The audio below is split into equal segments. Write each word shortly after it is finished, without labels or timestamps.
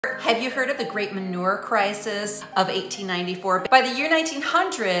Have you heard of the Great Manure Crisis of 1894? By the year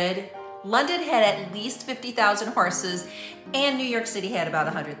 1900, London had at least 50,000 horses and New York City had about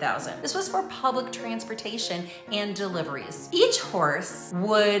 100,000. This was for public transportation and deliveries. Each horse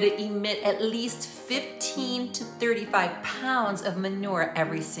would emit at least 15 to 35 pounds of manure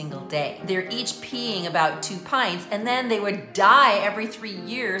every single day. They're each peeing about 2 pints, and then they would die every 3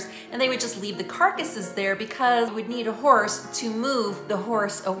 years, and they would just leave the carcasses there because we would need a horse to move the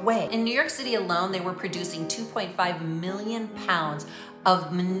horse away. In New York City alone, they were producing 2.5 million pounds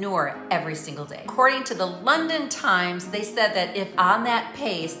of manure every single day. According to the London Times, they said that if on that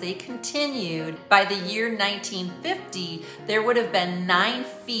pace they continued, by the year 1950, there would have been 9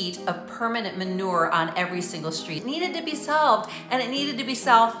 feet of permanent manure on every single street. It needed to be solved, and it needed to be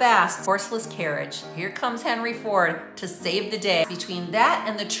solved fast. Horseless carriage. Here comes Henry Ford to save the day. Between that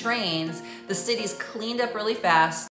and the trains, the city's cleaned up really fast.